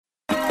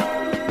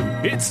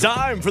It's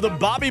time for the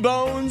Bobby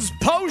Bones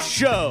Post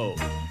Show.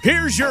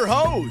 Here's your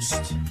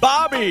host,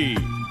 Bobby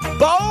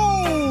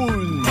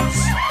Bones.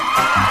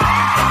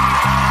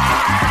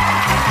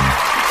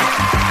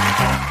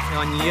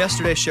 On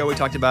yesterday's show, we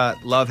talked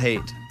about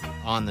love-hate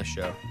on the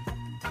show,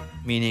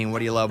 meaning what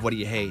do you love, what do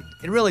you hate?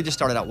 It really just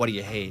started out, what do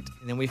you hate?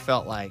 And then we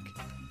felt like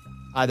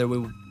either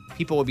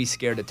people would be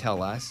scared to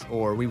tell us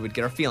or we would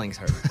get our feelings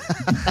hurt.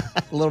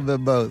 A little bit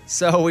of both.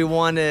 So we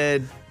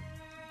wanted,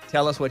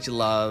 tell us what you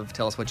love,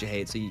 tell us what you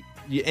hate. So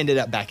you ended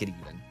up back at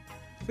even.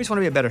 We just want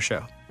to be a better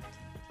show.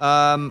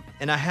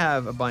 And I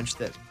have a bunch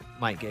that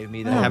Mike gave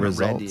me that I haven't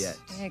read yet.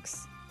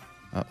 Thanks.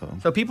 Uh-oh.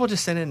 So people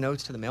just send in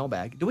notes to the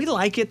mailbag. Do we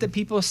like it that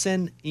people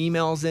send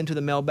emails into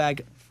the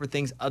mailbag for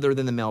things other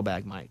than the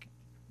mailbag, Mike?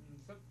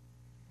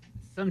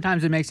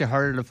 Sometimes it makes it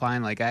harder to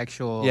find like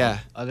actual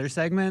other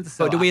segments.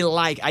 So do we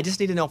I just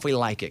need to know if we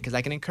like it because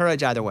I can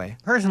encourage either way.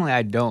 Personally,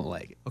 I don't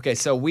like it. Okay,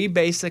 so we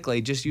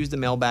basically just use the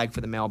mailbag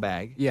for the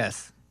mailbag.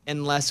 Yes.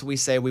 Unless we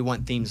say we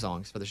want theme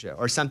songs for the show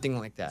or something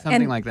like that.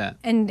 Something like that.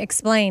 And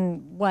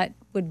explain what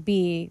would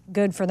be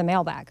good for the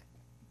mailbag.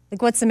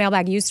 Like, what's the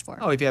mailbag used for?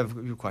 Oh, if you have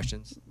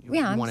questions, you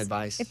want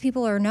advice. If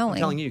people are knowing. I'm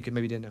telling you,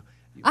 maybe you didn't know.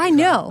 I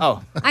know.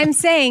 Oh. I'm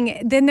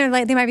saying, then they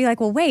might be like,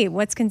 well, wait,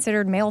 what's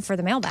considered mail for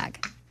the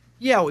mailbag?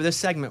 Yeah, this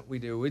segment we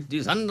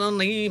do send an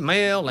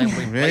email and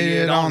we play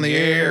it on the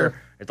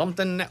air. It's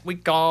something that we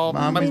call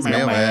Mommy's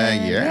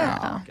mailbag,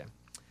 yeah. Okay.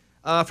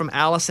 From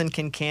Allison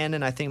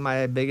Kincannon, I think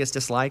my biggest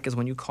dislike is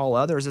when you call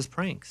others as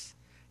pranks.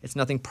 It's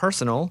nothing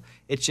personal.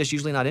 It's just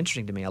usually not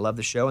interesting to me. I love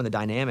the show and the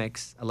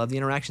dynamics. I love the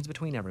interactions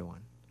between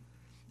everyone.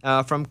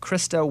 From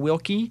Krista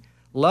Wilkie,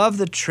 love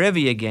the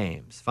trivia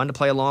games. Fun to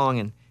play along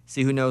and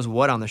see who knows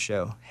what on the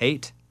show.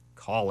 Hate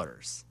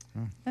callers.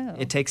 Oh.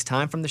 It takes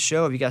time from the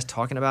show of you guys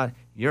talking about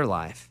your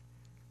life.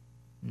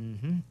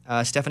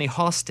 Stephanie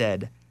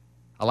Halstead,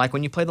 I like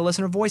when you play the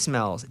listener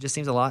voicemails. It just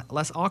seems a lot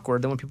less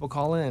awkward than when people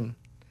call in.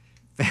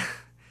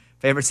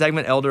 Favorite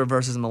segment, Elder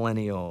versus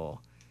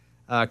Millennial.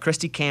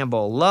 Christy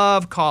Campbell,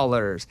 love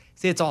callers.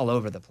 See, it's all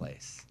over the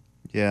place.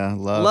 Yeah,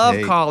 Love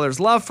hate. callers,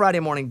 love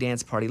Friday morning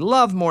dance party,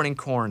 love morning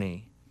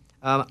corny.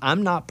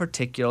 I'm not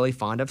particularly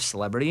fond of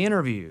celebrity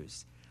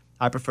interviews.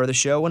 I prefer the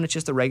show when it's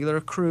just the regular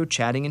crew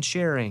chatting and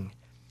sharing.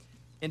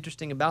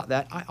 Interesting about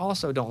that, I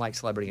also don't like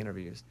celebrity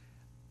interviews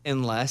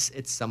unless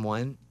it's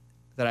someone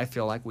that I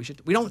feel like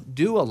we don't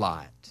do a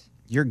lot.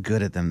 You're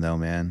good at them, though,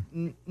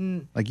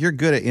 man. Like, you're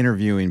good at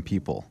interviewing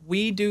people.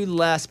 We do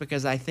less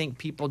because I think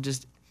people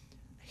this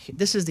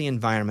is the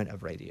environment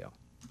of radio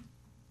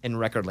and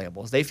record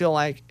labels. They feel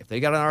like if they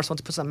got an artist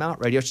wants to put something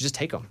out, radio should just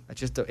take them.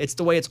 It's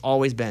the way it's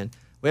always been.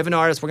 We have an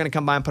artist, we're going to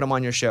come by and put them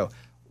on your show.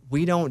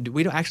 We don't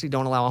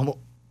allow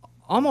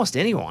almost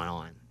anyone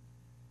on.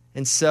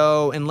 And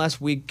so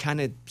unless we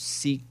kind of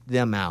seek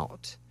them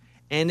out,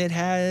 and it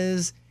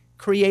has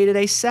created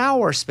a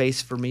sour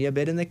space for me a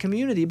bit in the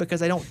community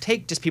because I don't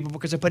take just people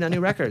because they're putting out new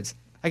records.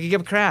 I could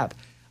give a crap.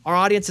 Our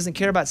audience doesn't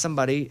care about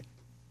somebody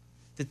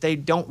that they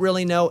don't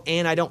really know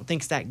and I don't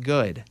think's that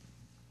good.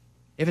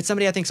 If it's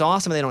somebody I think's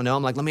awesome and they don't know,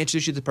 I'm like, let me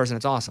introduce you to the person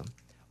that's awesome.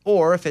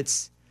 Or if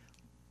it's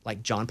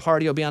like John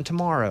Party will be on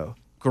tomorrow.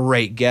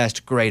 Great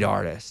guest, great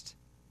artist.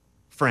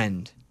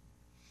 Friend.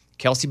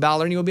 Kelsey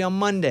Ballerini will be on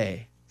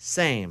Monday.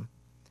 Same.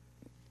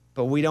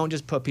 But we don't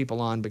just put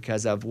people on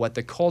because of what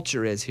the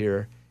culture is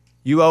here.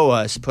 You owe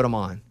us, put them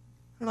on.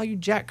 I don't know, you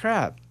jack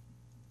crap.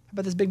 How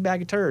about this big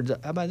bag of turds? How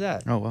about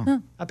that? Oh,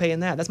 well. I'm paying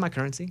that. That's my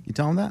currency. You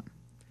tell them that?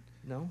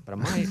 No, but I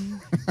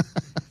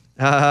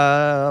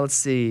might. Let's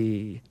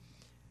see.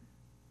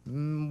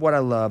 What I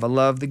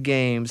love the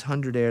games,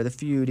 100 Air, The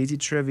Feud, Easy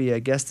Trivia,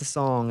 Guess the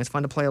Song. It's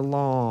fun to play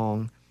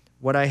along.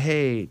 What I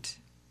hate.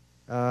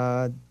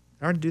 I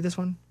already do this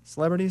one?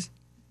 Celebrities?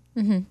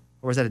 Mm-hmm.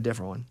 Or was that a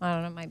different one? I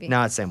don't know, it might be.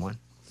 No, it's the same one.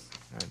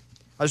 All right.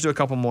 I'll just do a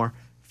couple more.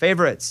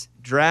 Favorites,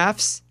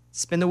 drafts,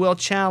 spin the wheel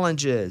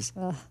challenges.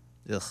 Ugh.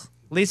 Ugh.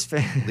 Least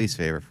favorite. Least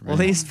favorite for me.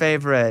 Least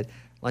favorite.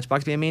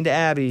 Lunchbox being mean to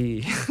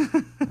Abby.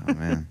 Oh,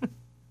 man.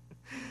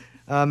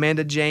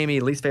 Amanda Jamie,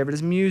 least favorite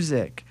is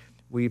music.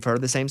 We've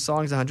heard the same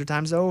songs 100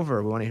 times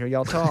over. We want to hear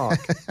y'all talk.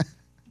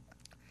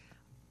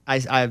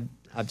 I've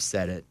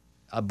said it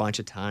a bunch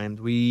of times.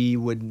 We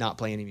would not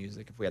play any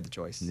music if we had the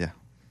choice. Yeah.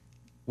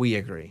 We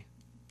agree.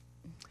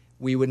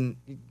 We wouldn't.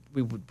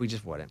 We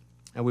just wouldn't.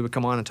 And we would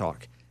come on and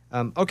talk.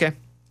 Okay.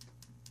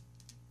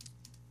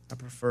 I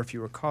prefer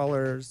fewer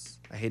callers.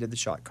 I hated the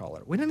shot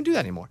caller. We don't even do that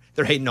anymore.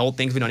 They're hating old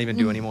things we don't even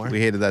do anymore. We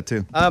hated that,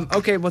 too.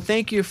 Okay, well,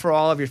 thank you for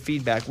all of your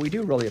feedback. We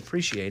do really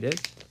appreciate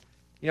it.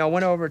 You know, I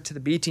went over to the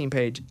B-Team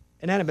page,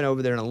 and I hadn't been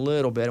over there in a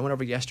little bit. I went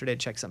over yesterday to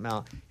check something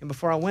out. And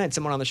before I went,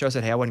 someone on the show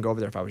said, hey, I wouldn't go over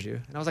there if I was you.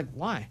 And I was like,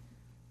 why?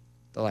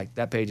 They're like,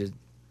 that page is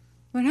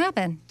What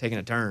happened? taking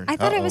a turn. I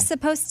thought it was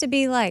supposed to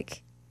be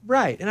like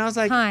Right. And I was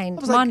like,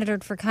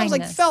 monitored for kindness. I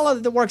was like, fella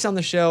that works on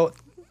the show,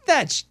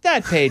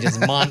 that page is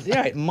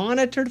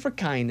monitored for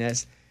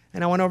kindness.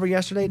 And I went over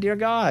yesterday, dear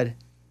God.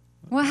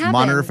 What happened?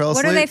 Monitor fell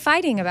What are asleep? they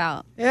fighting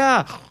about?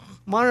 Yeah.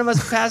 Monitor must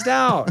have passed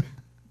out.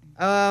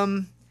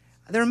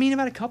 They were mean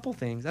about a couple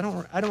things. I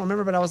don't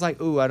remember, but I was like,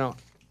 ooh, I don't.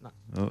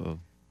 Uh-oh.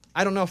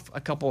 I don't know if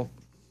a couple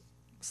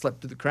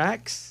slipped through the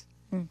cracks,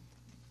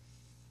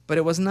 but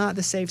it was not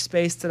the safe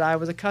space that I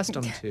was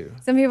accustomed to.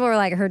 Some people were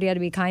like, heard you had to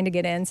be kind to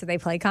get in, so they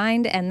play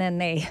kind, and then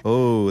they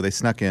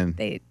snuck in.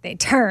 They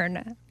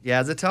turn.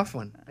 Yeah, it's a tough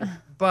one.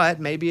 But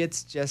maybe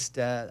it's just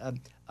a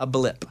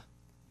blip.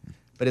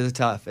 But it's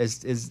tough.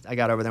 I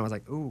got over there and was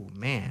like, ooh,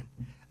 man.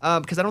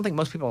 Because I don't think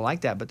most people are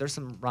like that, but there's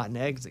some rotten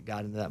eggs that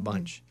got into that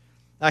bunch.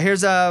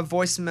 Here's a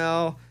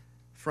voicemail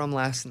from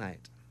last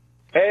night.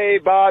 Hey,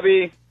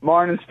 Bobby.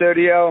 Morning,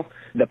 studio.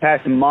 The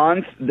past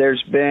month,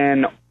 there's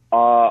been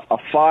a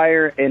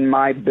fire in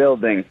my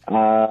building.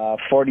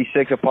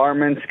 46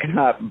 apartments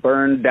got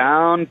burned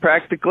down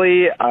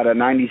practically out of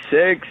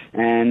 96.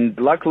 And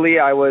luckily,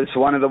 I was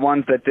one of the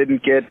ones that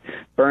didn't get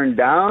burned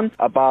down.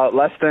 About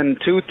less than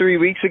 2-3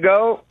 weeks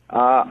ago,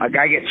 a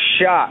guy gets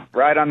shot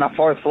right on the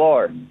 4th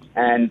floor.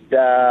 And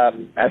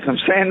as I'm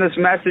saying this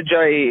message,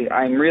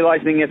 I'm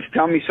realizing it's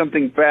telling me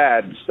something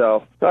bad.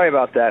 So sorry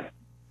about that.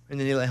 And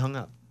then he hung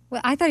up.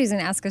 Well, I thought he was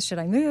going to ask us, should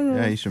I move?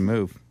 Yeah, you should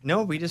move.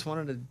 No, we just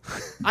wanted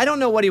to. I don't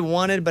know what he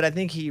wanted, but I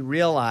think he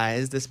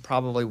realized this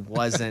probably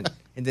wasn't,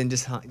 and then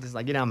just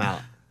like, I'm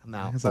out.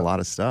 That's a lot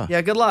of stuff.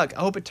 Yeah, good luck.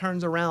 I hope it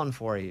turns around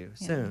for you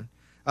soon.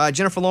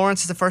 Jennifer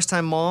Lawrence is a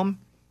first-time mom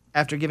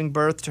after giving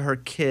birth to her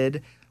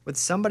kid with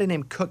somebody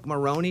named Cook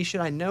Maroney.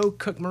 Should I know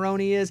Cook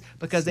Maroney is?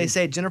 Because they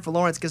say Jennifer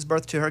Lawrence gives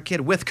birth to her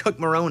kid with Cook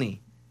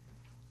Maroney.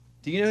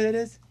 Do you know who that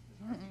is?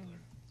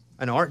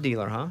 An art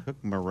dealer, huh? Cook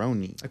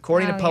Maroney.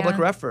 According to public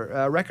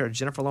records,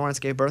 Jennifer Lawrence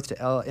gave birth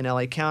in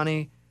L.A.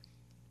 County.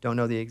 Don't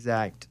know the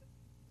exact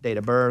date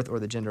of birth or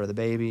the gender of the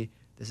baby.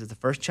 This is the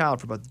first child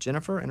for both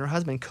Jennifer and her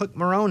husband, Cook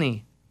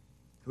Maroney,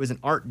 who is an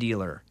art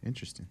dealer.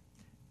 Interesting.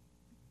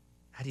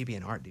 How do you be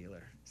an art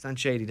dealer?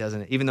 Sounds shady,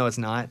 doesn't it? Even though it's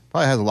not.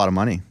 Probably has a lot of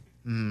money,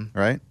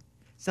 right?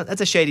 So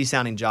that's a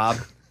shady-sounding job,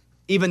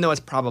 even though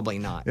it's probably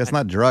not. Yeah, it's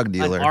not drug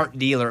dealer. An art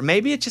dealer.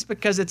 Maybe it's just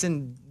because it's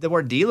in the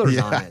word dealers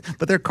on it.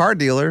 But they're car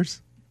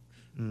dealers.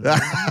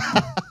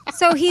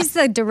 So he's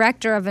the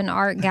director of an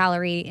art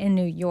gallery in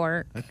New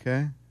York.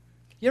 Okay.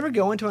 You ever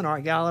go into an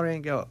art gallery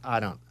and go, I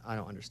don't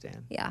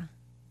understand. Yeah.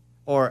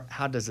 Or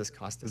how does this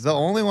cost us? The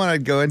only one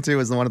I'd go into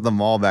was the one at the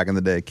mall back in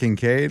the day.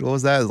 Kincaid. What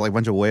was that? It was like a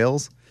bunch of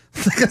whales.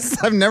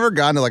 I've never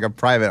gone to like a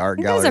private art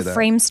gallery. It was a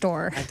frame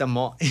store. At the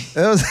mall.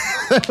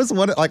 It was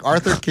one like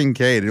Arthur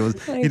Kincaid.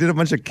 He did a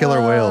bunch of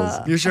killer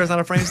whales. You sure it's not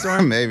a frame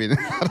store? Maybe.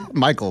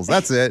 Michael's.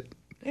 That's it.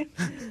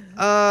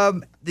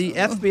 The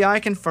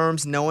FBI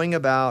confirms knowing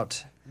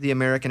about the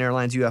American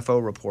Airlines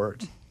UFO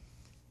report.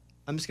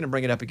 I'm just going to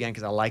bring it up again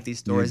because I like these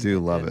stories. You do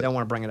love it. I don't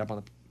want to bring it up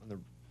on the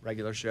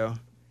regular show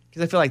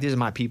because I feel like these are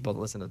my people that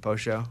listen to the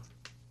post show.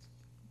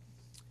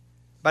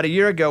 About a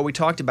year ago, we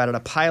talked about it. A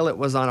pilot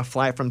was on a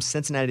flight from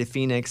Cincinnati to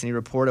Phoenix, and he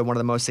reported one of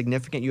the most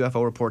significant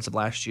UFO reports of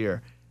last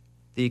year.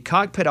 The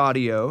cockpit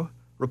audio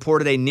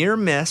reported a near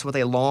miss with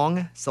a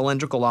long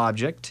cylindrical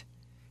object.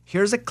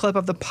 Here's a clip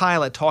of the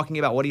pilot talking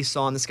about what he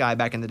saw in the sky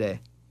back in the day.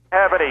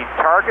 Have any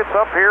targets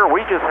up here?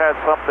 We just had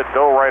something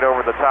go right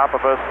over the top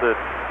of us that,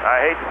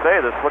 I hate to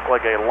say this, looked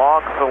like a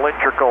long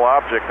cylindrical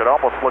object. It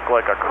almost looked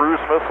like a cruise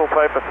missile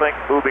type of thing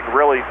moving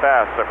really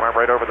fast that went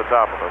right over the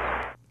top of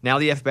us. Now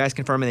the FBI is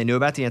confirming they knew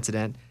about the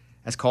incident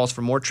as calls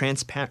for more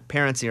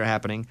transparency are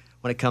happening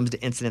when it comes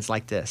to incidents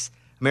like this.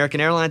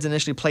 American Airlines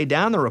initially played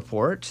down the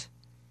report.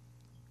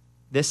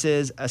 This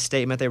is a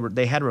statement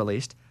they had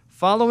released.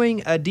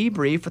 Following a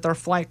debrief with our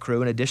flight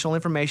crew and additional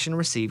information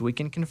received, we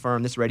can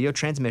confirm this radio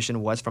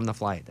transmission was from the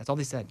flight. That's all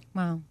they said.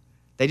 Wow.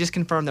 They just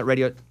confirmed that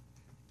radio.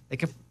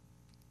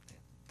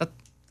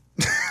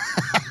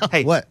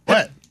 Hey, what?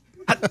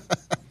 In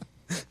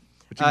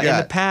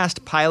the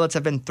past, pilots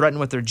have been threatened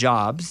with their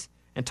jobs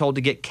and told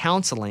to get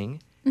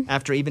counseling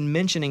after even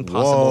mentioning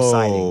possible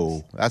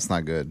sightings. That's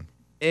not good.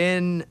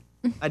 In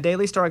a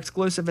Daily Star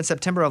exclusive in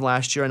September of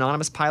last year,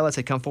 anonymous pilots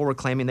had come forward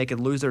claiming they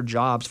could lose their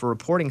jobs for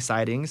reporting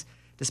sightings,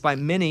 despite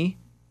many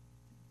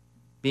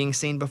being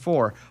seen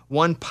before.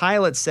 One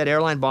pilot said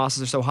airline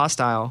bosses are so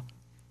hostile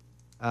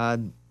that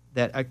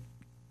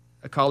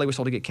a colleague was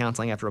told to get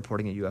counseling after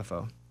reporting a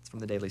UFO. It's from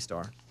the Daily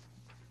Star.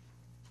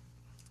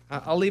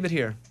 I'll leave it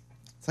here.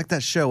 It's like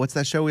that show. What's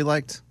that show we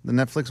liked? The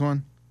Netflix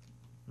one?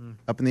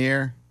 Up in the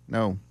Air?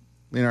 No.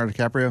 Leonardo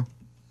DiCaprio?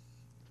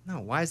 No,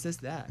 why is this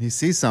that? He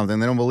sees something.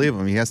 They don't believe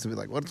him. He has to be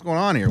like, what's going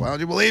on here? Why don't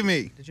you believe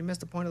me? Did you miss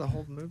the point of the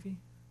whole movie?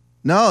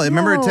 No,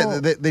 remember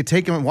they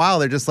take him a while.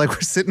 They're just like,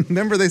 we're sitting.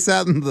 Remember they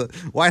sat in the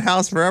White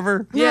House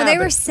forever? Yeah, they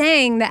were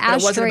saying the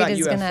asteroid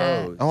is going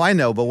to... Oh, I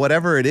know, but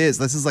whatever it is,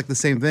 this is like the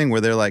same thing where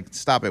they're like,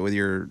 stop it with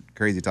your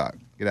crazy talk.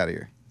 Get out of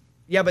here.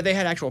 Yeah, but they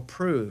had actual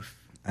proof.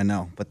 I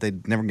know, but they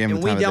never gave him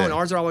the time And we don't. of day.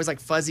 Ours are always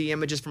like fuzzy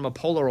images from a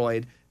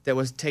Polaroid that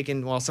was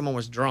taken while someone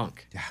was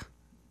drunk. Yeah.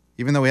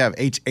 Even though we have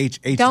Don't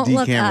HD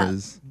look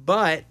cameras.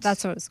 But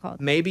that's what it's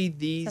called. Maybe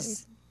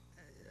these,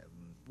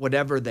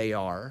 whatever they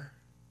are,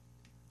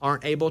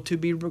 aren't able to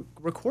be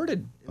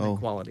recorded in the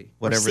quality.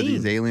 Whatever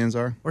these aliens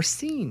are. Or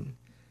seen.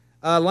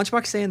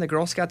 Lunchbox saying the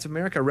Girl Scouts of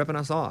America are ripping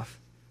us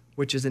off,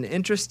 which is an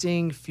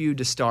interesting feud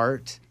to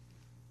start.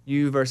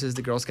 You versus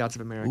the Girl Scouts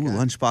of America. Ooh,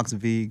 Lunchbox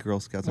v.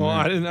 Girl Scouts of Well,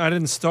 America. I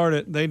didn't start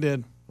it. They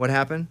did. What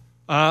happened?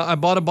 I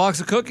bought a box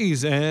of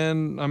cookies,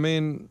 and I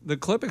mean, the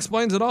clip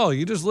explains it all.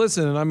 You just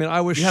listen, and I mean, I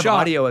was You have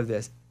shocked. audio of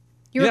this.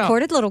 You Yeah.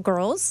 recorded little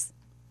girls?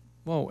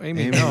 Whoa,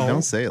 Amy, Amy, no.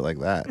 don't say it like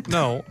that.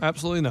 No,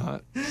 absolutely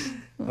not.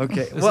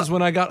 Okay. This is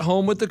when I got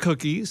home with the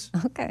cookies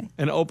Okay.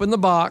 and opened the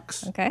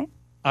box. Okay.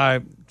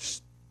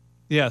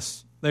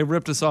 Yes, they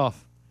ripped us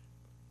off.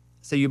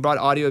 So you brought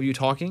audio of you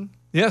talking?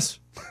 Yes.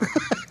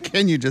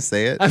 Can you just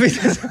say it? I mean,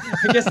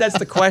 I guess that's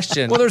the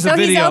question. Well, there's So a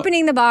he's video.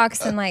 opening the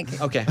box and like,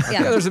 Okay.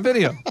 Yeah, there's a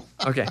video.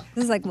 Okay.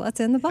 this is like, what's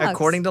in the box?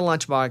 According to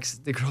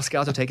Lunchbox, the Girl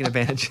Scouts are taking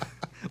advantage.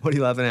 What are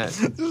you laughing at?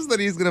 Just that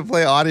he's gonna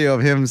play audio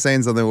of him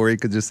saying something where he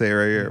could just say it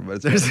right here.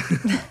 But There's,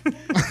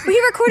 We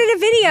recorded a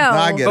video.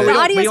 I get the it. But we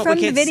audio's we from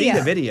can't the see video.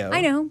 the video.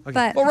 I know, Okay.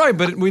 but Well, right,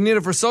 but we need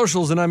it for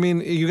socials, and I mean,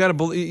 you got to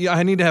believe.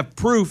 I need to have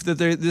proof that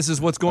this is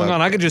what's going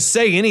on. I could just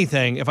say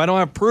anything. If I don't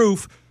have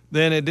proof,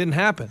 then it didn't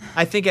happen.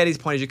 I think Eddie's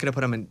point is you could have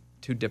put them in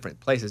two different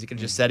places. You could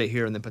have just said it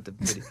here and then put the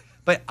video.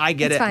 But I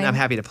get It's it, and fine. I'm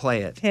happy to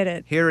play it. Hit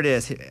it. Here it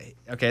is.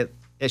 Okay,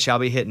 it shall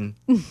be hidden.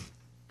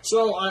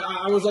 So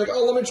I was like,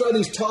 oh, let me try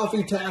these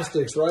Toffee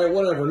Tastics, right?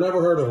 Whatever,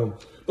 never heard of them.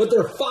 But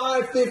they're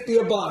 $5.50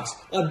 a box,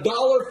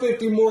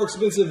 $1.50 more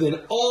expensive than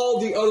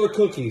all the other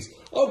cookies.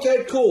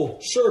 Okay, cool.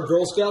 Sure,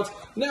 Girl Scouts.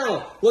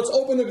 Now, let's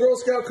open the Girl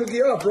Scout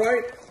cookie up,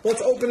 right?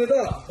 Let's open it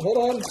up. Hold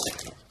on.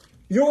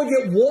 You only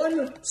get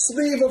one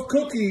sleeve of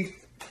cookie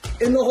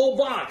in the whole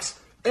box.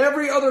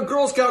 Every other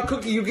Girl Scout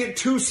cookie, you get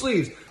 2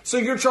 sleeves. So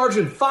you're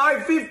charging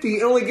 $5.50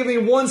 and only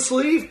giving 1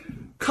 sleeve?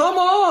 Come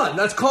on!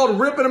 That's called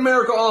ripping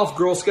America off,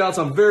 Girl Scouts.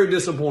 I'm very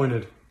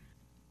disappointed.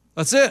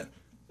 That's it.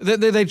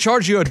 They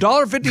charge you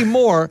 $1.50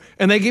 more,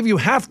 and they give you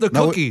half the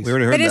No, cookies. we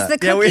already heard but is that.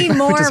 the cookie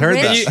more just heard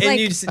rich? that. And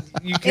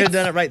Like you could have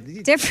done it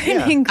right. different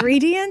Yeah.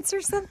 ingredients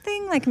or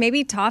something? Like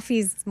maybe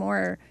toffee's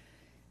more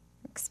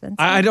expensive.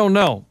 I don't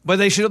know, but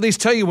they should at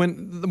least tell you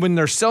when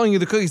they're selling you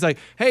the cookies. Like,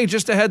 hey,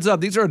 just a heads up,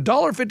 these are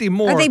 $1.50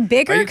 more. Are they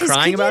bigger? Are you 'Cause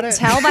crying you about can it?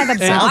 tell by the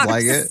box. Sounds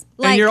like it.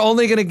 And you're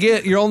only gonna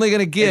get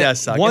does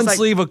suck. one It's like-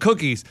 sleeve of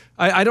cookies.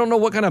 I don't know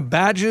what kind of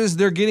badges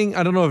they're getting.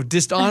 I don't know if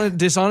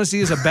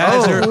dishonesty is a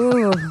badge. or,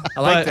 Ooh, I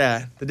like But-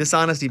 that. The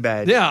dishonesty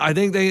badge. yeah, I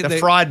think The they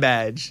fraud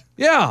badge.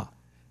 Yeah,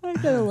 I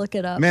gotta look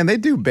it up. Man, they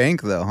do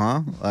bank though,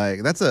 huh?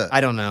 Like that's a I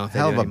don't know if they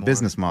hell do of a anymore.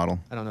 business model.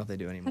 I don't know if they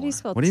do anymore. How do you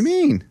spell? What do you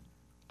mean?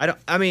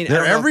 I mean, They're I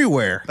don't know if-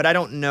 everywhere. but I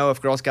don't know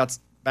if Girl Scouts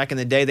back in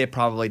the day they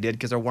probably did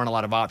because there weren't a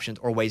lot of options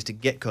or ways to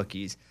get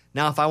cookies.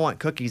 Now, if I want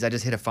cookies, I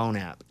just hit a phone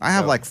app. I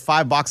have So- like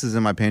 5 boxes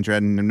in my pantry. I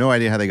have no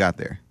idea how they got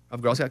there.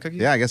 of Girl Scout cookies.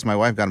 Yeah, I guess my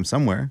wife got them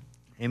somewhere.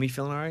 Amy,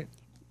 feeling all right?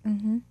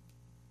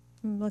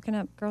 I'm looking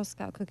up Girl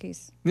Scout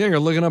cookies. yeah. You're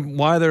looking up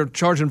why they're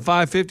charging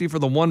 $5.50 for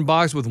the one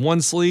box with one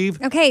sleeve.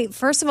 Okay,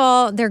 first of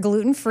all, they're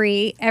gluten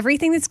free.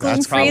 Everything that's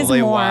gluten free is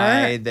probably more.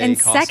 why they And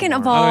cost second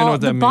of more. I don't even know all,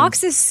 what the that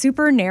box is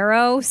super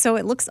narrow, so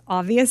it looks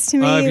obvious to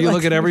me. If you like-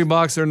 look at every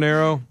box, they're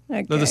narrow. They're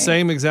Okay. the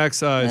same exact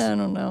size. I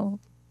don't know.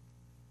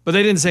 But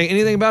they didn't say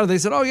anything about it. They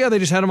said, "Oh yeah, they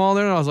just had them all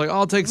there." And I was like,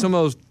 "I'll take some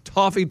of those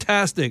Toffee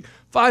Tastic,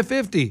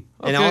 $5.50."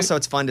 And also,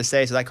 it's fun to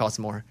say, so that costs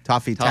more.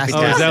 Toffee Tastic.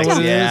 Oh, is that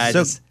what it yeah, is? So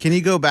just- can you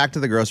go back to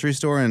the grocery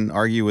store and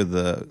argue with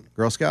the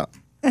Girl Scout?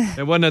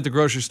 It wasn't at the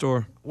grocery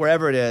store.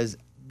 wherever it is,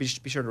 be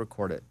sure to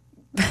record it.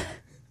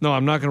 No,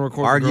 I'm not going to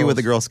record. Argue with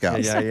the girls.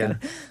 Girl Scouts. Yeah.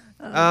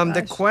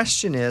 The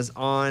question is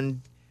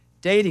on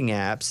dating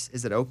apps: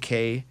 is it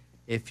okay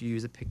if you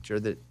use a picture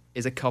that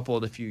is a couple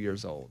a few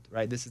years old?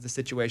 Right. This is the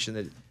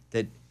situation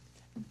that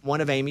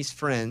one of Amy's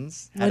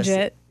friends had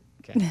Legit.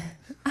 okay.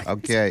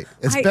 Okay.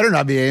 It's I- better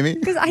not be Amy.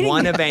 Because I didn't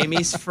One of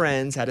Amy's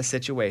friends had a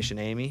situation.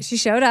 Amy. She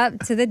showed up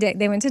to the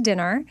they went to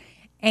dinner,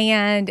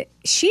 and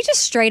she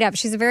just straight up,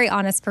 she's a very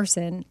honest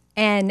person,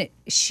 and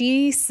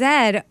she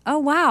said, "Oh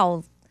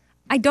wow,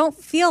 I don't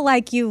feel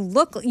like you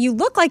look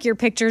like your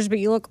pictures, but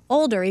you look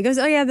older." He goes,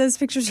 "Oh yeah, those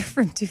pictures are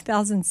from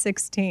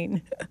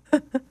 2016."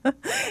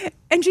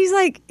 And she's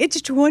like, "It's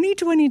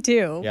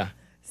 2022." Yeah.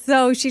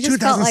 So she just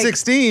felt like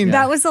 2016.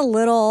 that was a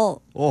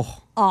little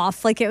Oh,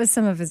 off. Like it was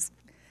some of his,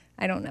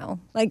 I don't know.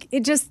 Like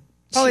it just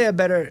Probably a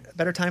better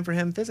time for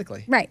him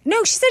physically. Right.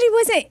 No, she said he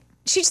wasn't.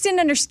 She just didn't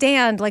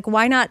understand, like,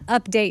 why not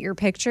update your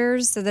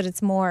pictures so that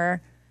it's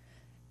more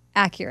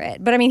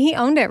accurate? But I mean, he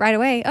owned it right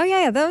away. Oh,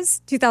 yeah, those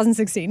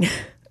 2016.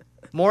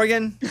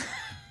 Morgan.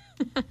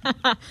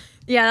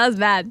 Yeah, that was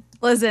bad.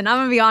 Listen, I'm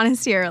going to be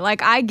honest here.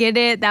 Like, I get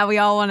it that we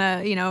all want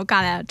to,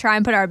 kind of try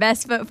and put our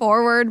best foot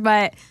forward,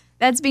 but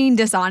that's being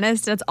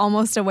dishonest. That's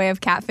almost a way of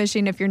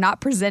catfishing if you're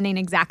not presenting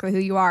exactly who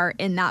you are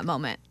in that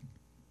moment.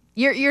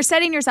 You're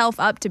setting yourself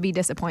up to be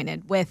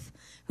disappointed with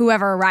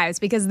whoever arrives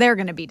because they're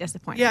going to be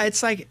disappointed. Yeah,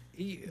 it's like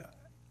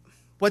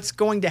what's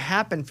going to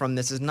happen from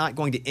this is not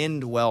going to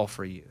end well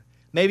for you.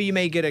 Maybe you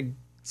may get a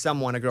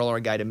girl or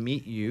a guy to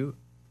meet you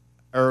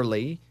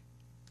early,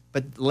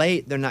 but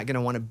late they're not going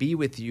to want to be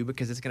with you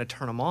because it's going to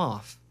turn them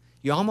off.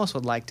 You almost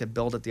would like to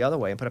build it the other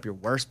way and put up your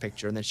worst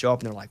picture and then show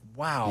up and they're like,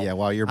 wow, Yeah,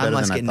 wow, you're I better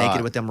must than I get naked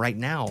thought. with them right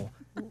now.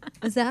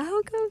 Is that how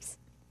it goes?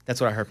 That's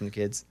what I heard from the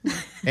kids.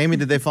 Amy,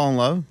 did they fall in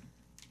love?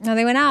 No,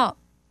 they went out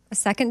a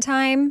second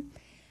time.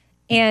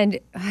 And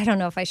I don't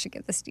know if I should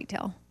give this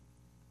detail.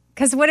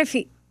 Because what if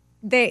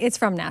it's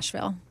from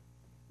Nashville.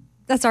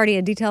 that's already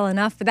a detail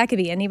enough, but that could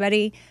be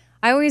anybody.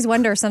 I always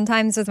wonder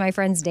sometimes with my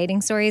friends'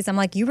 dating stories, I'm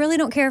like, you really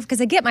don't care,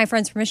 because I get my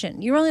friend's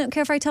permission. You really don't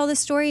care if I tell this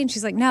story? And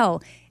she's like, no.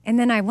 And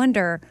then I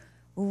wonder,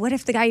 well, what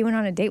if the guy you went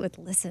on a date with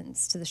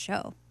listens to the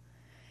show?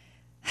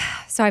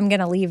 So I'm going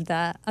to leave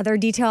the other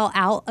detail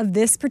out of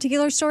this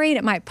particular story, and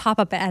it might pop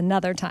up at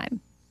another time.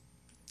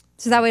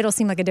 So that way it'll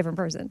seem like a different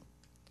person.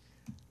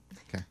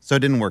 Okay. So it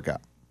didn't work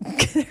out.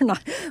 They're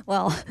not.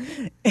 Well,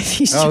 if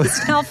he's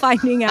just now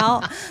finding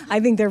out, I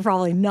think they're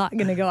probably not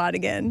going to go out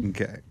again.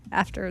 Okay.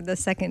 After the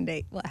second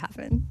date, what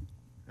happened?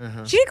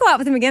 She did go out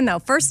with him again, though.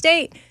 First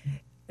date,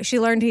 she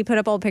learned he put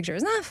up old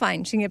pictures. Nah,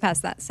 fine. She can get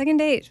past that. Second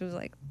date, she was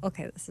like,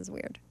 okay, this is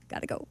weird.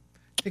 Gotta go.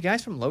 The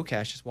guys from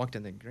Locash just walked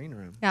in the green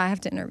room. Yeah, I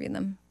have to interview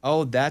them.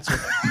 Oh, that's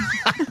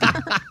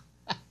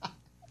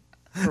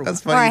That's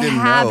or funny. I You didn't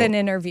have know. an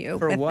interview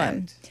For with what?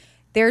 them.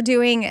 They're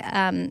doing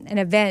an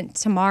event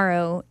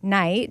tomorrow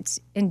night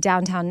in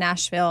downtown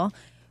Nashville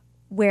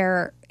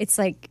where it's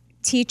like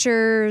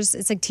teachers,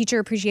 it's like teacher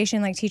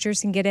appreciation, like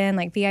teachers can get in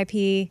like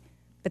VIP,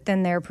 but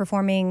then they're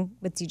performing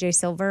with DJ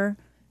Silver.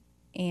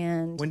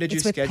 And When did you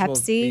it's with schedule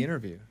Pepsi. the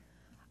interview?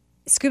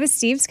 Scuba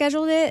Steve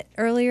scheduled it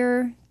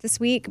earlier this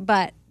week,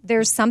 but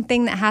there's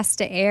something that has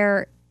to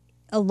air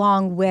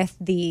along with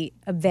the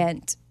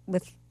event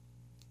with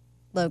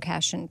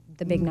Locash and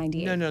the Big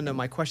 98. No.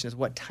 My question is,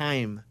 what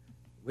time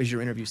was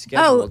your interview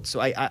scheduled? So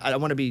I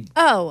want to be...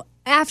 Oh,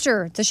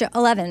 after the show,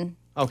 11.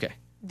 Okay.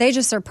 They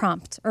just are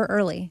prompt or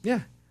early,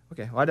 Yeah.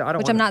 Okay. Well, I don't which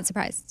want I'm not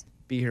surprised.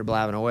 be here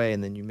blabbing away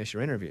and then you miss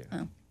your interview.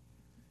 Oh.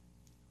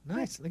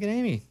 Nice. Look at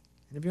Amy.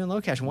 Interviewing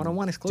Locash,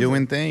 one-on-one exclusive.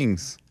 Doing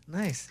things.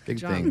 Nice. Good Big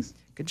job. things.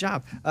 Good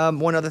job.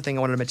 One other thing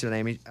I wanted to mention,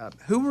 Amy.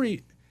 Who were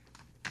you?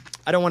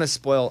 I don't want to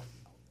spoil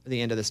the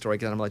end of the story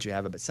because I'm going to let you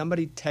have it, but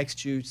somebody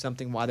text you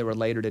something while they were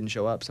late or didn't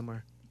show up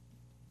somewhere?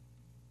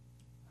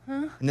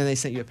 Huh? And then they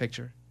sent you a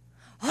picture.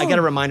 I get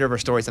a reminder of our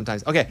story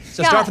sometimes. Okay,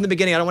 so Yeah. start from the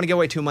beginning. I don't want to give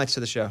away too much to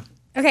the show.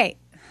 Okay.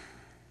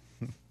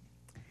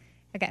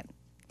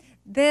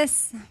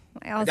 This,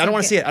 I don't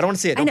want to see it. I don't want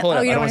to see it. I Don't know. pull it Oh,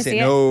 up. you I don't don't want to see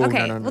it? No,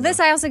 Okay. no. Well, this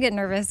I also get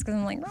nervous because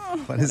I'm like, oh,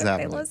 What is if they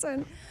happening?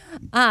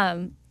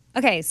 listen?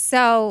 Okay,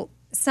 so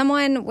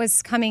someone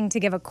was coming to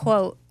give a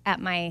quote at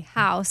my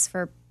house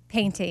for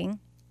painting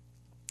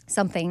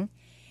something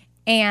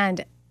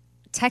and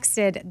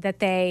texted that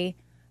they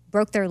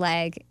broke their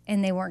leg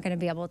and they weren't going to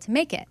be able to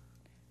make it.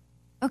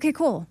 Okay,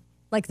 cool.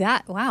 Like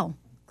that. Wow.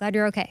 Glad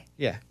you're okay.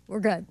 Yeah. We're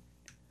good.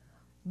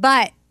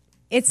 But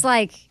it's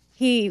like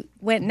he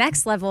went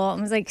next level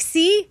and was like,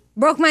 see,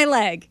 broke my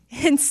leg,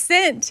 and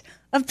sent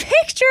a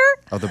picture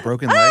Of the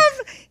broken leg?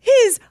 of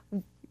his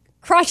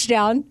crotch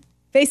down,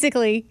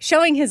 basically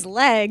showing his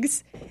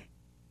legs.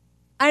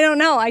 I don't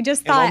know. I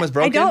just And one thought was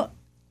broken? I don't.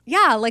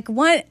 Yeah, like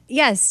one.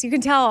 Yes, you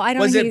can tell. I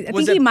don't. Was know. it- I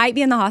was think he it- might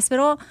be in the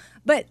hospital,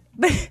 but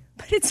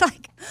it's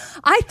like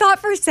I thought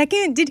for a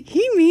second, did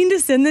he mean to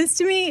send this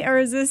to me, or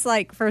is this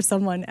like for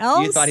someone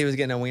else? You thought he was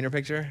getting a wiener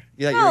picture?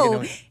 You thought you were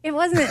No, getting a it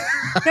wasn't.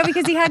 No,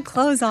 because he had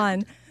clothes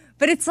on.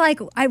 But it's like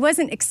I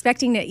wasn't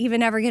expecting to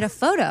even ever get a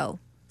photo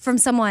from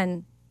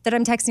someone that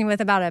I'm texting with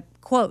about a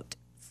quote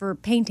for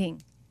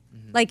painting.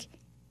 Mm-hmm. Like,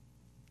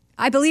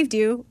 I believed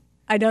you.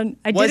 I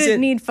Was didn't it-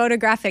 need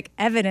photographic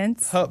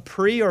evidence.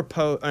 pre or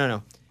post?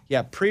 No.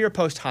 Yeah, pre or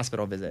post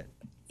hospital visit.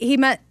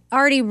 He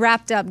already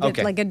wrapped up, good,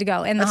 Okay. like good to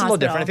go in the That's a hospital. little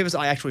different. If it was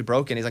actually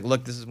broken, he's like,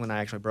 look, this is when I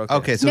actually broke it.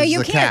 Okay, so No, this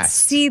you is a can't cast.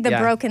 see the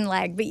Yeah. broken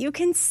leg, but you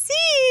can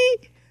see.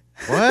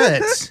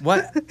 What?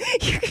 What?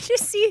 You can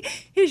just see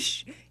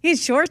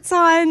his shorts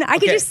on. I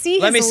could just see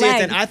his Let me see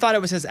leg. it then. I thought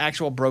it was his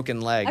actual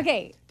broken leg.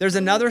 Okay. There's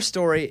another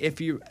story.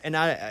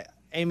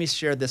 Amy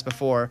shared this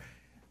before.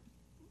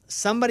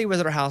 Somebody was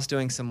at her house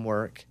doing some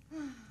work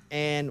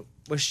and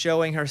was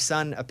showing her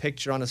son a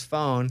picture on his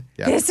phone.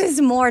 Yeah. This is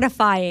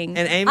mortifying.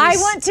 And Amy's-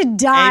 I want to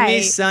die.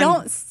 Amy's son-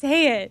 Don't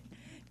say it.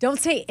 Don't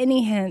say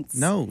any hints.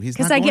 No, he's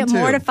Because not I get going to.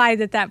 mortified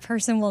that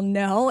person will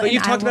know. But and you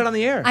I talked about will- it on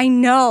the air. I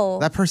know.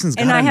 That person's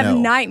And I gotta have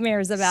know.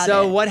 nightmares about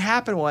So it. what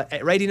happened?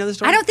 Ray, do you know the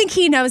story? I don't think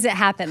he knows it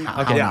happened.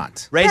 Though. Okay.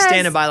 not? Ray's Yes.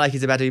 standing by like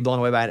he's about to be blown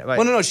away by it.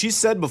 Well, no, she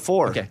said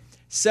before. Okay.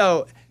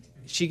 So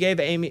she gave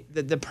Amy,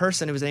 the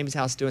person who was at Amy's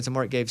house doing some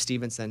work, gave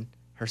Stevenson,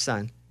 her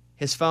son,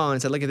 his phone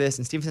and said, look at this.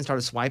 And Stevenson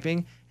started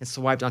swiping and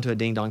swiped onto a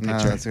ding dong No,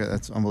 picture.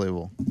 that's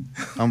unbelievable.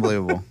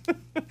 Unbelievable.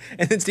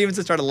 And then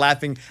Stevenson started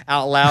laughing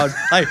out loud,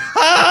 like,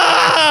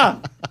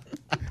 ah!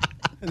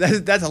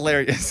 That's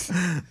hilarious.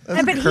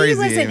 That's But crazy, he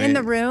wasn't Amy. in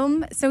the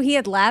room, so he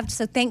had left.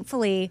 So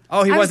thankfully,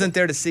 Oh, he I was- wasn't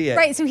there to see it.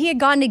 Right, so he had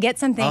gone to get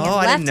something and Oh,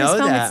 I left didn't his know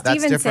phone that. with That's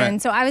Stevenson.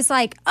 different. So I was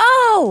like,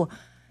 "Oh,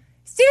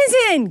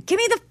 Stevenson, give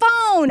me the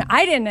phone."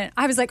 I didn't.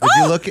 I was like, Did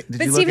 "Oh," you look at- did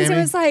but you look, Stevenson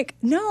Amy? was like,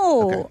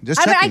 "No." Okay,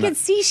 just I checking could that.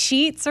 see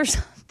sheets or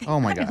something. Oh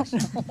my gosh.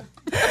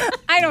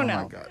 I don't Oh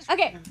my know. gosh.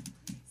 Okay,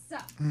 so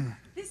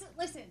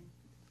listen.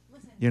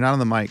 You're not on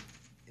the mic.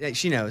 Yeah,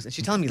 she knows. And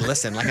she's telling me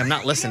listen, like I'm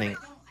not listening.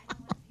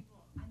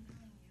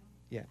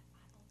 Yeah.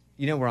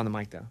 You know we're on the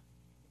mic, though.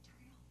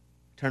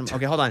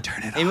 Okay, hold on.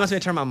 Turn it Amy wants me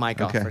to turn my mic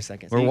off Okay. for a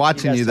second. We're So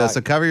watching guys you, though, talk.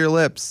 so cover your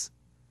lips.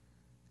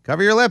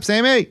 Cover your lips,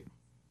 Amy.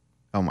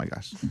 Oh my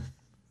gosh.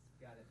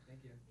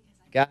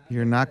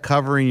 You're not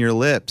covering your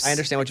lips. I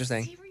understand what you're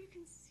saying.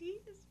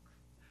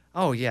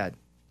 Oh yeah,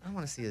 I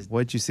want to see his.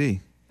 What'd you see?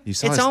 You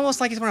saw It's his,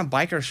 almost like he's wearing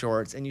biker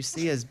shorts, and you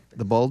see his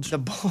the bulge. the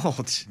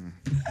bulge.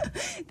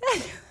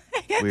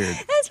 Weird.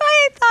 That's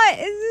why I thought,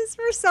 is this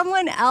for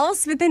someone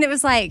else? But then it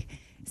was like,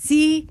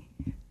 see?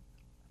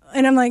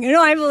 And I'm like, no,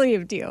 I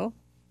believed you.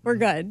 We're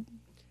good.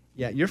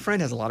 Yeah, your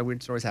friend has a lot of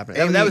weird stories happening.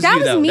 Amy, that was That you,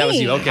 was though. me. That was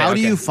you. Okay. How do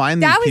okay. you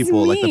find these That was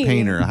people, like the me.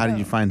 painter? How did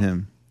you find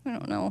him? I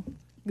don't know.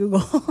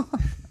 Google.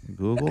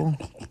 Google?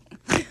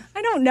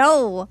 I don't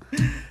know.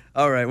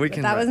 All right, we But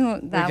can. that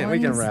wasn't that we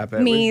can one's wrap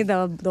it. me.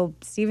 The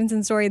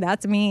Stevenson story,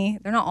 that's me.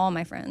 They're not all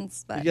my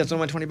friends, but You guys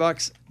want my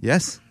 $20?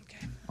 Yes.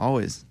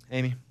 Always.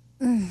 Amy.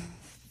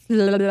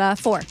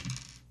 4.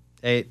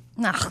 8.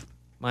 Ugh.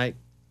 Mike.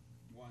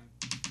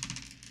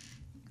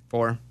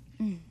 4.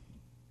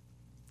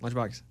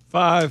 Lunchbox.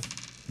 5.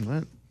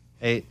 What?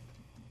 8.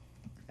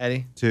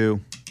 Eddie. 2.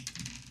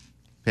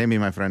 Pay me,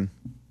 my friend.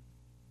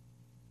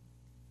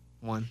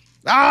 1.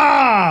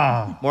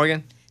 Ah!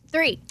 Morgan.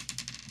 3.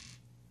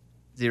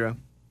 0.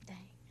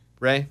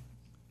 Ray.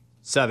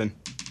 7.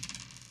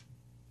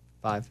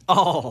 5.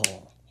 Oh.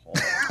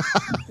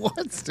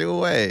 What's 2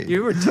 away?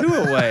 You were 2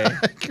 away.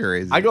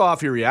 Crazy. I go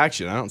off your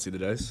reaction. I don't see the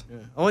dice.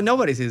 Oh,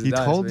 nobody sees the He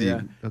dice, told but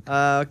you.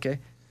 Yeah. Okay.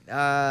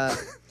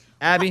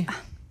 Abby.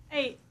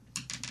 8.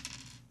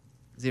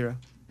 0.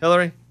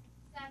 Hillary.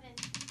 7.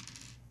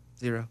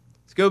 0.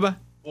 Scuba.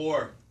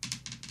 4.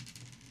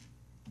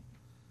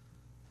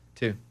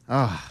 2.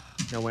 Ah.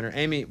 No winner.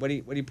 Amy, what are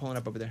you pulling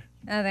up over there?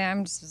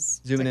 I'm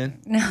just Zooming in.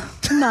 No,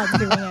 I'm not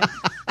zooming in.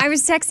 I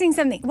was texting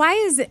something. Why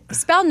is it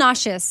spell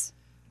nauseous?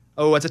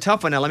 Oh, it's a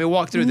tough one. Now let me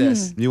walk through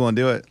this. You won't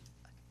do it.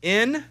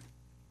 N-A-U.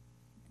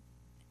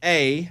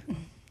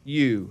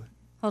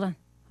 Hold on.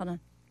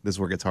 This is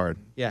where it gets hard.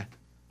 Yeah.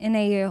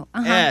 NAU.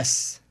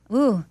 S.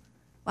 Ooh,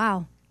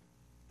 wow.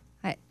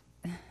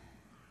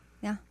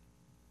 Yeah.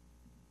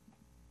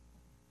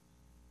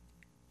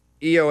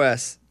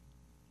 E-O-S.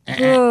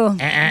 Ooh.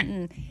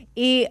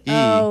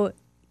 E-O-U-S.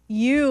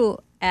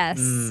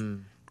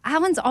 That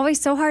one's always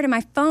so hard, and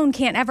my phone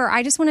can't ever.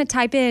 I just want to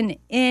type in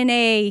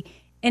N-A,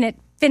 and it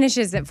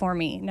finishes it for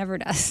me. Never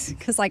does.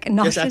 Because, like,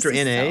 nauseous. Just after is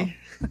N-A?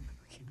 so-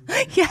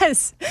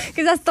 Yes.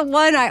 Because that's the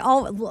one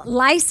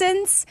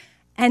license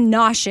and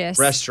nauseous.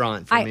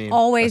 Restaurant for I me.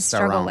 always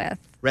struggle Restaurant. with.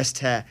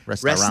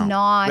 Restaurant.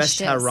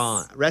 Nauseous.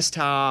 Restaurant.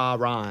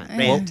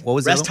 What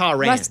was the other one?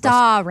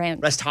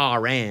 Restaurant.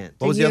 Restaurant.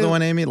 What was the other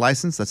one, Amy?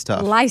 License? That's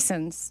tough.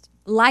 Licensed.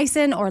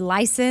 License or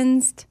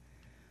licensed.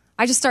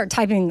 I just start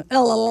typing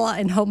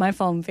and hope my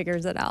phone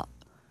figures it out.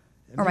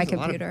 Or my There's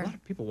computer. A lot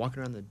of people walking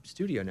around the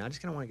studio now. I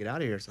just kind of want to get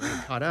out of here so I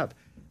get caught up.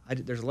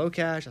 There's Low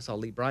Cash. I saw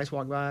Lee Bryce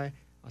walk by.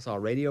 I saw a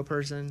radio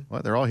person.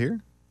 What? They're all here?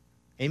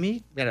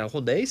 Amy, we got a whole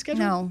day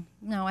scheduled?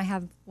 No, I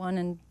have one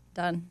and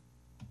done.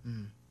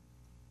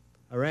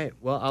 All right.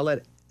 Well, I'll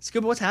let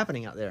Scuba. What's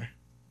happening out there?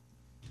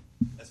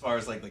 As far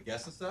as like the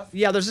guests and stuff?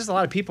 Yeah, there's just a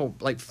lot of people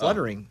like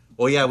fluttering.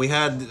 Well, yeah, we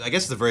had, I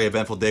guess it's a very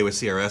eventful day with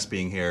CRS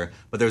being here,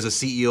 but there was a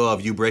CEO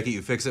of You Break It,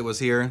 You Fix It was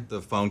here,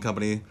 the phone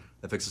company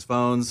that fixes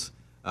phones.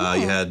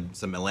 You had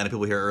some Atlanta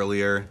people here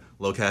earlier.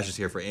 Low Cash is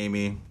here for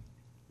Amy.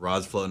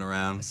 Rod's floating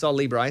around. I saw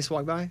Lee Bryce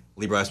walk by.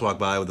 Lee Bryce walked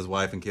by with his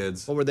wife and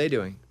kids. What were they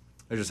doing?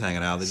 They're just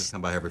hanging out. They just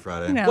come by every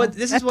Friday. No, What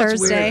this is a what's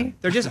Thursday. weird.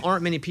 There just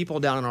aren't many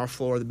people down on our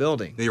floor of the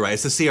building. You're right.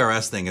 It's the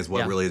CRS thing is what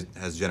Yeah. really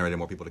has generated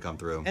more people to come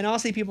through. And I'll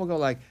see people go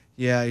like,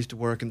 "Yeah, I used to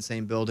work in the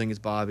same building as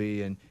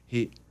Bobby, and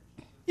you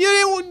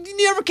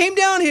never came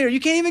down here. You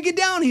can't even get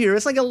down here.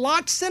 It's like a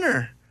locked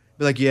center."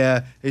 Be like,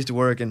 "Yeah, I used to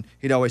work, and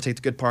he'd always take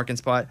the good parking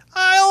spot.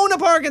 I own a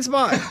parking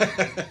spot.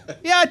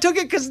 Yeah, I took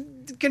it because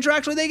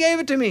contractually they gave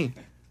it to me.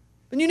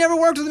 And you never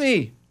worked with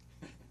me.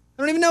 I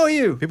don't even know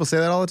you." People say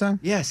that all the time?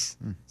 Yes.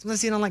 Sometimes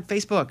I see it on like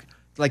Facebook.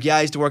 It's like, "Yeah,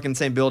 I used to work in the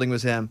same building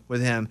with him.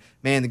 Man,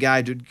 the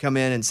guy would come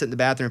in and sit in the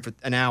bathroom for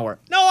an hour."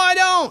 No, I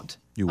don't.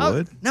 You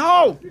would?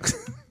 No.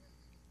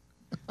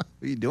 What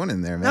are you doing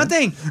in there, man?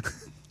 Nothing.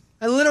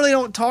 I literally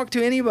don't talk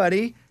to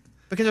anybody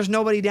because there's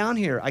nobody down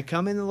here. I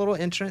come in the little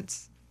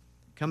entrance,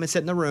 come and sit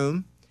in the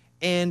room,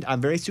 and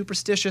I'm very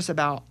superstitious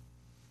about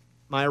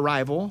my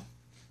arrival,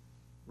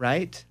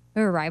 right?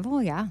 Your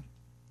arrival, yeah.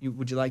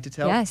 Would you like to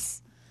tell?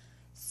 Yes.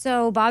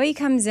 So Bobby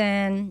comes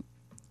in,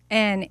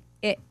 and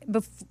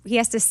he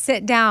has to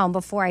sit down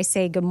before I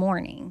say good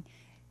morning.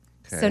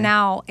 So Okay.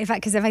 now, if I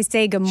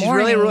say good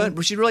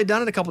morning, She's really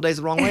done it a couple days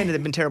the wrong way, and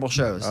they've been terrible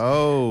shows.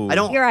 Oh. I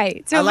don't. you're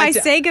right. So I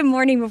say good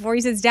morning before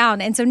he sits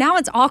down, and so now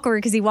it's awkward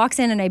because he walks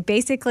in and I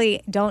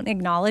basically don't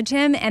acknowledge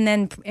him, and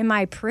then in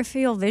my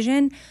peripheral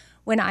vision,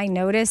 when I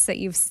notice that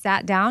you've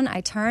sat down,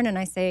 I turn and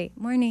I say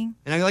morning.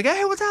 And I go like,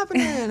 "Hey, what's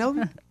happening?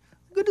 Oh,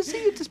 good to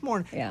see you this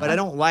morning." Yeah. But I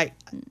don't like.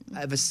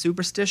 I have a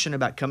superstition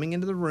about coming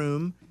into the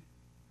room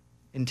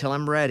until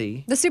I'm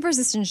ready. The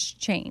superstitions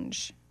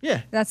change.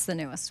 Yeah. That's the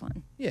newest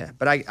one. Yeah,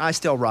 but I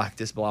still rock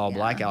this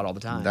blackout all the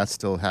time. That's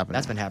still happening.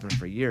 That's been happening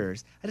for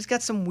years. I just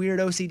got some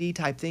weird OCD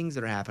type things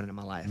that are happening in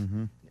my life.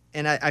 Mm-hmm.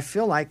 And I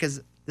feel like, because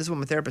this is what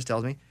my therapist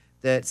tells me,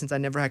 that since I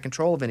never had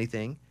control of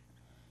anything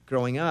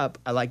growing up,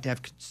 I like to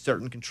have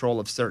certain control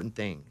of certain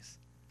things.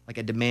 Like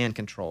I demand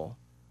control.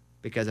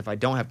 because if I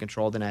don't have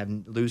control, then I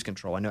lose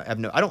control. I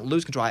don't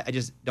lose control. I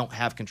just don't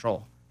have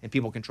control, and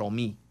people control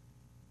me.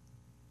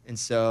 And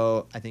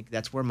so I think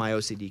that's where my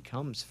OCD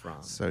comes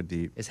from. So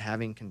deep.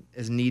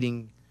 Is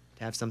needing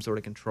to have some sort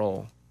of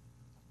control.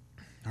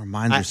 Our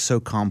minds are so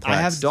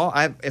complex.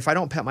 If I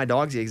don't pet my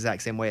dogs the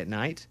exact same way at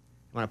night,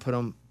 when I put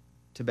them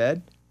to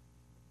bed,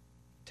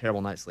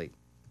 terrible night's sleep.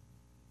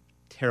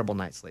 Terrible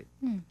night's sleep.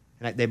 And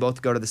they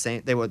both go to the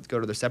same. They would go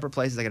to their separate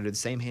places. I got to do the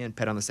same hand,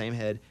 pet on the same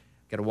head.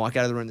 Got to walk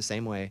out of the room the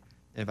same way.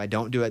 And if I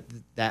don't do it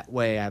that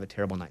way, I have a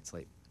terrible night's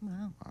sleep.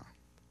 Wow.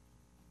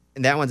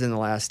 And that one's in the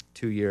last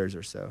 2 years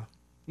or so.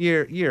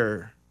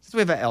 Year since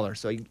we've had Eller,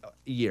 so a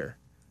year.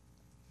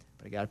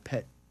 But I got to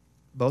pet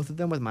both of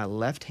them with my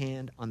left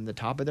hand on the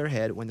top of their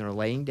head when they're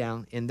laying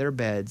down in their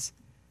beds,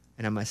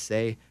 and I must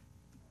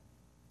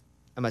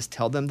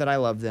tell them that I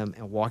love them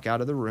and walk out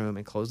of the room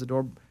and close the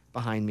door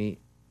behind me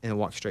and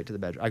walk straight to the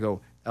bedroom. I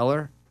go,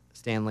 Eller,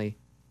 Stanley,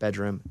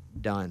 bedroom,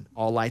 done.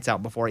 All lights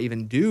out before I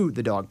even do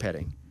the dog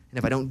petting. And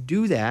if I don't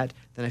do that,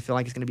 then I feel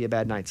like it's going to be a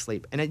bad night's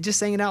sleep. And just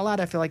saying it out loud,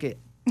 I feel like an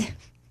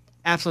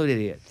absolute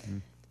idiot.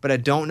 But I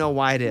don't know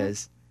why it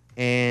is.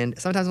 And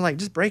sometimes I'm like,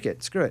 just break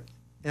it, screw it.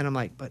 And I'm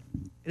like, but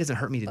it doesn't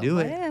hurt me to do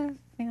it.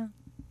 Yeah.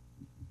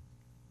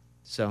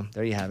 So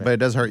there you have it. But it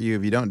does hurt you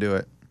if you don't do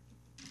it.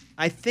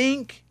 I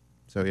think.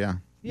 So yeah.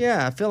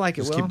 Yeah, I feel like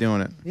it will. Just keep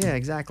doing it. Yeah,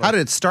 exactly. How did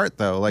it start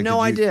though? Like no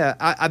idea.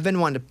 I've been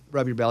wanting to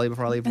rub your belly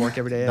before I leave work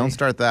every day. Don't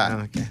start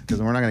that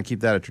because we're not going to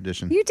keep that a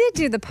tradition. You did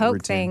do the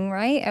poke thing,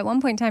 right? At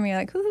one point in time, you're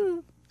like,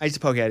 hoo. I used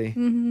to poke Eddie.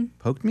 Mm-hmm.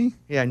 Poked me?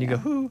 Yeah, and you go,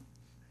 hoo.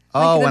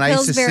 Oh, Like when I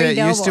used to Pillsbury sit,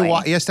 you used to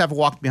Doughboy. you used to have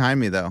walked behind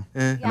me though,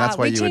 and that's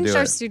why we you would changed do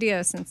our it.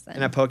 studio since then.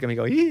 And I poke him and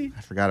go, yee.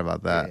 I forgot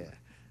about that. Yeah.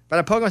 But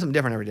I poke him something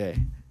different every day.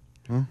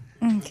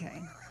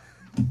 Okay.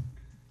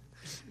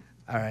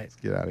 All right. Let's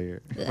get out of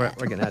here. We're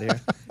getting out of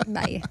here.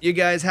 Bye. You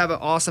guys have an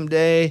awesome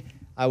day.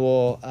 I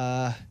will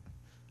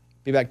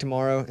be back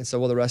tomorrow, and so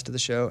will the rest of the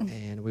show.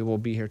 And we will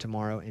be here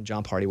tomorrow, and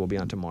John Party will be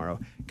on tomorrow.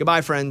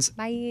 Goodbye, friends.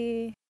 Bye.